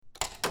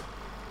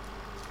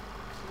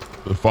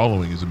The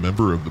following is a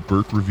member of the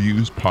Burke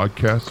Reviews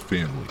podcast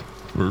family.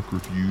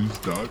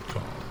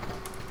 BurkeReviews.com.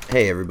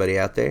 Hey everybody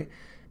out there,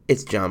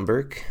 it's John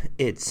Burke.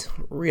 It's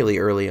really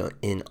early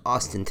in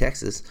Austin,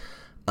 Texas.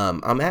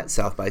 I'm at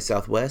South by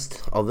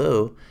Southwest,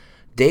 although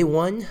day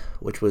one,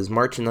 which was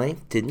March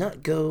 9th, did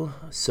not go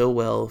so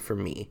well for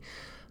me.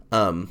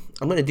 I'm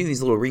going to do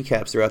these little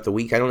recaps throughout the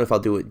week. I don't know if I'll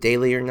do it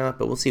daily or not,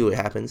 but we'll see what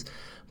happens.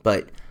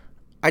 But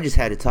I just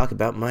had to talk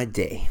about my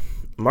day.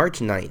 March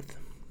 9th.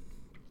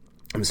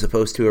 I'm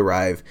supposed to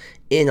arrive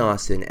in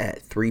Austin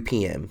at 3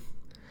 p.m.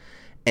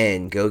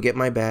 and go get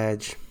my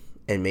badge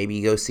and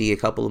maybe go see a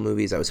couple of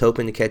movies. I was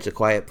hoping to catch A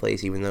Quiet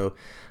Place, even though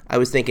I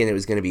was thinking it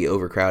was going to be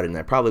overcrowded and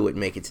I probably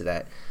wouldn't make it to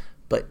that.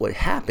 But what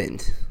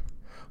happened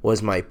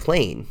was my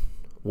plane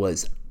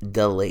was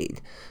delayed.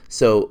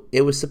 So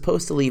it was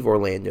supposed to leave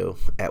Orlando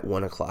at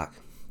 1 o'clock.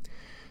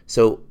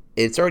 So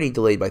it's already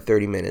delayed by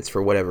 30 minutes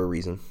for whatever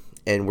reason.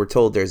 And we're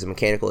told there's a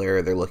mechanical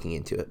error, they're looking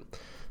into it.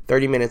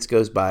 30 minutes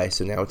goes by,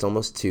 so now it's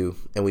almost 2,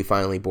 and we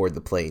finally board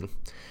the plane.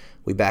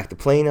 We back the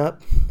plane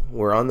up,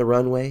 we're on the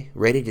runway,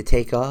 ready to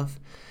take off,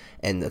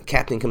 and the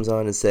captain comes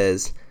on and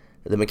says,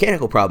 the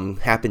mechanical problem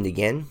happened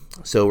again,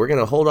 so we're going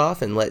to hold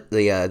off and let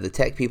the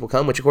tech people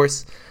come, which of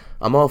course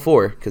I'm all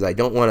for, because I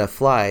don't want to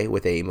fly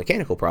with a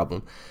mechanical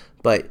problem.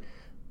 But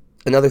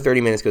another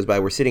 30 minutes goes by,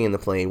 we're sitting in the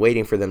plane,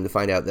 waiting for them to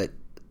find out that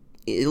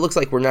it looks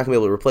like we're not going to be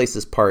able to replace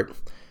this part.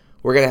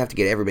 We're going to have to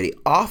get everybody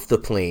off the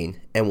plane,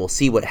 and we'll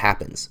see what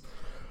happens.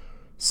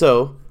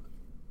 So,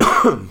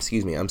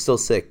 excuse me, I'm still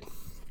sick.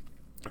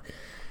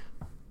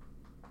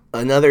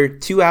 Another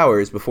 2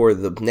 hours before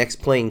the next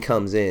plane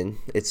comes in.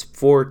 It's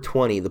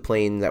 4:20, the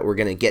plane that we're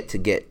going to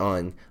get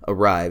on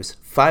arrives.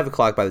 5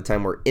 o'clock by the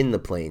time we're in the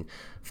plane.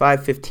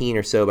 5:15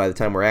 or so by the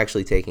time we're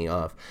actually taking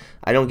off.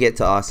 I don't get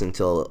to Austin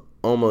until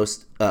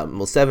almost,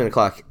 7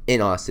 o'clock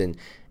in Austin,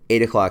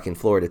 8 o'clock in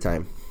Florida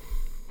time.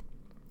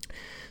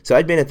 So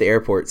I'd been at the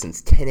airport since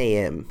 10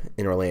 a.m.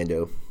 in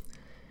Orlando.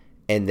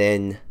 And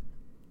then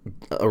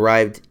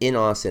arrived in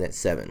Austin at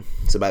 7.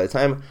 So by the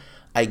time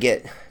I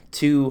get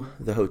to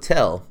the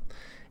hotel,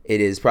 it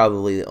is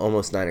probably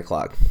almost 9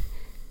 o'clock.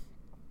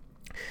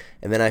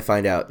 And then I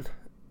find out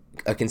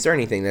a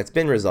concerning thing that's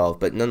been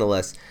resolved, but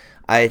nonetheless,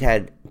 I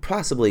had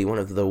possibly one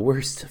of the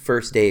worst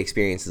first day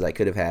experiences I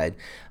could have had.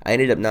 I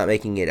ended up not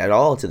making it at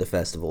all to the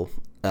festival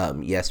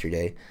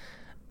yesterday.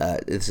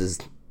 This is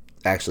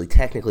actually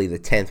technically the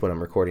 10th when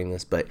I'm recording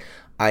this, but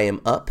I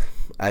am up.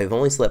 I've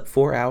only slept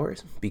 4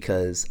 hours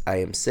because I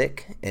am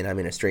sick and I'm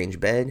in a strange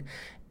bed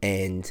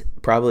and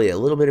probably a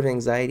little bit of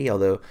anxiety,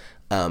 although,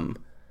 I'm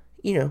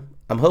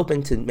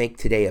hoping to make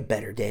today a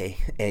better day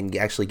and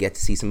actually get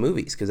to see some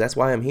movies because that's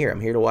why I'm here.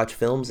 I'm here to watch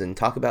films and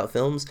talk about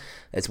films.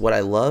 It's what I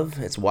love.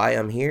 It's why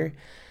I'm here.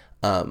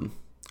 I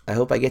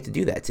hope I get to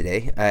do that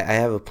today. I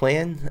have a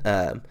plan.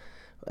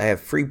 I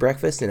have free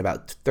breakfast in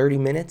about 30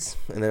 minutes,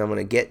 and then I'm going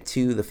to get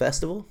to the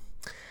festival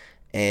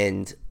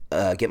and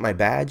get my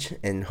badge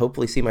and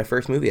hopefully see my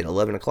first movie at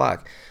 11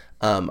 o'clock.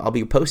 I'll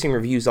be posting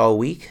reviews all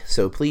week,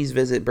 so please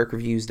visit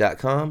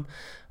BurkeReviews.com.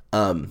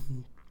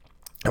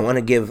 I want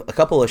to give a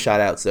couple of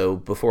shout-outs, though,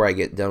 before I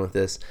get done with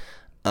this.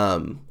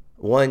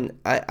 One,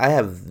 I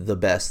have the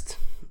best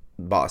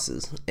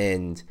bosses,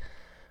 and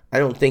I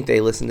don't think they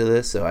listen to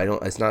this, so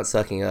it's not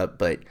sucking up,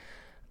 but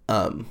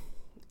I'm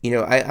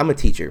a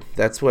teacher.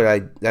 That's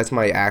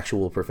my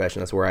actual profession.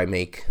 That's where I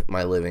make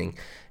my living.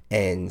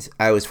 And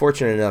I was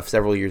fortunate enough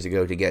several years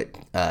ago to get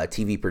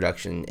TV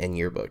production and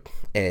yearbook.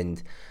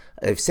 And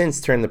I've since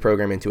turned the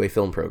program into a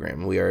film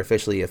program. We are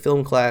officially a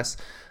film class,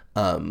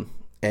 and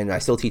I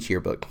still teach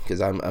yearbook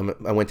because I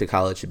went to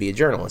college to be a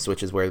journalist,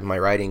 which is where my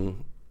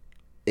writing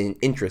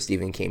interest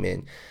even came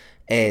in.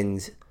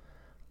 And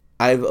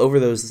I've over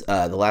those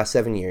the last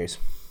 7 years,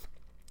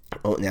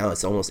 now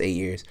it's almost 8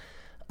 years.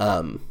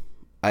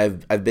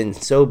 I've been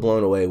so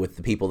blown away with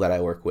the people that I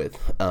work with,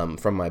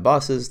 from my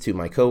bosses to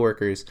my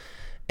coworkers,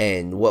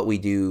 and what we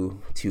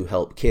do to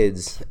help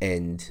kids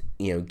and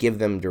give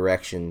them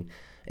direction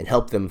and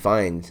help them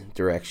find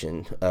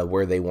direction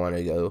where they want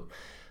to go.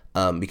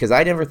 Because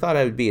I never thought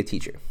I would be a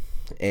teacher,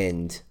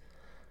 and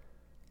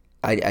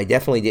I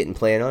definitely didn't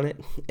plan on it.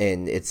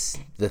 And it's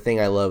the thing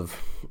I love,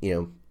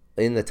 in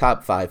the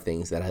top 5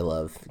 things that I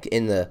love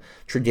in the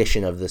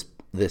tradition of this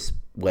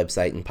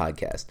website and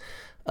podcast.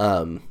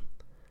 I'm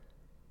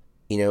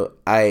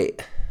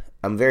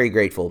very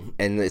grateful,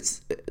 and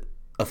it's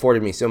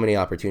afforded me so many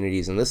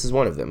opportunities, and this is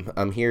one of them.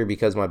 I'm here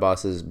because my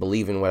bosses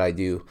believe in what I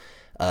do.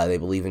 They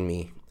believe in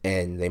me,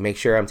 and they make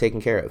sure I'm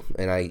taken care of,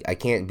 and I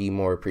can't be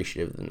more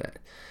appreciative than that.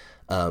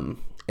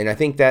 And I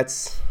think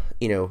that's,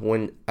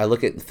 when I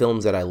look at the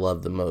films that I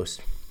love the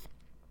most,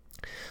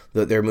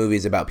 they're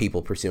movies about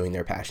people pursuing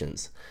their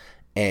passions,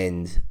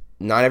 and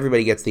not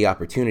everybody gets the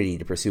opportunity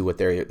to pursue what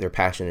they're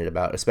passionate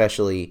about,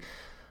 especially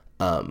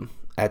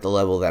at the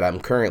level that I'm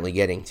currently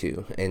getting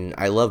to. And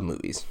I love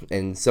movies,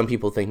 and some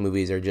people think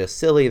movies are just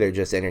silly, they're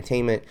just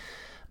entertainment.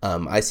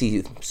 I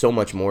see so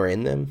much more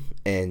in them,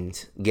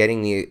 and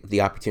getting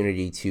the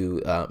opportunity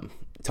to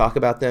talk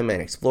about them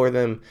and explore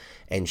them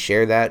and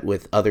share that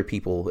with other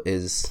people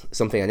is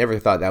something I never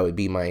thought that would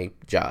be my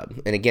job.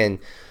 And again,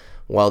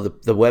 while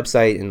the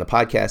website and the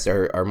podcast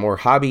are more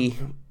hobby,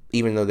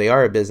 even though they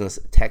are a business,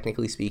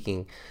 technically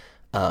speaking,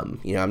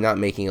 I'm not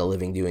making a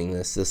living doing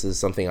this. This is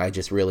something I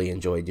just really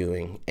enjoy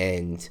doing.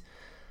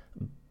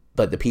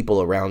 But the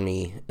people around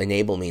me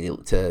enable me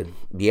to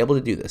be able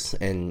to do this,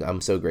 and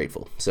I'm so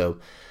grateful. So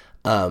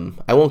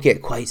I won't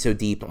get quite so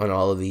deep on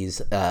all of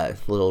these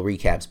little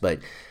recaps, but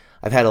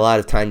I've had a lot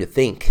of time to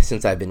think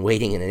since I've been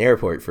waiting in an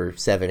airport for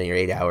 7 or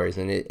 8 hours,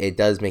 and it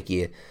does make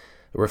you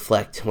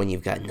reflect when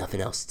you've got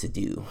nothing else to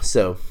do.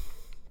 So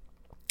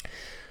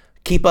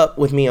keep up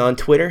with me on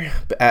Twitter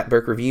at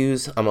Burke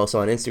Reviews. I'm also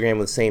on Instagram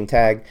with the same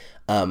tag.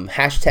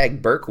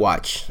 Hashtag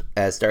BurkeWatch,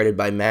 as started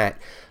by Matt,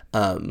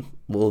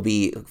 will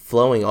be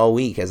flowing all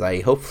week as I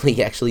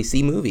hopefully actually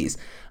see movies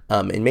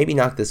and maybe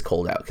knock this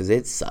cold out because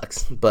it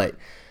sucks. But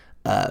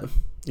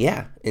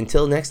yeah,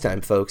 until next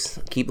time, folks,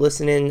 keep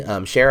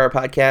listening. Share our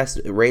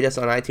podcast. Rate us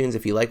on iTunes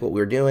if you like what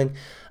we're doing.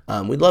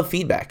 We'd love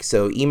feedback.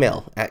 So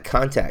email at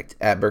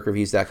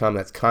contact@burkereviews.com.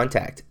 That's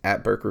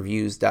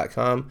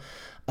contact@burkereviews.com.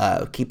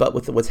 Keep up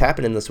with what's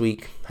happening this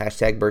week.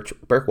 Hashtag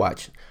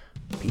BurkeWatch.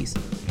 Peace.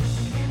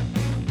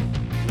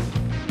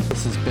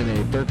 This has been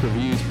a Burke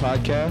Reviews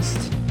podcast.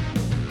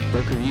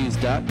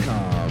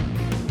 burkereviews.com.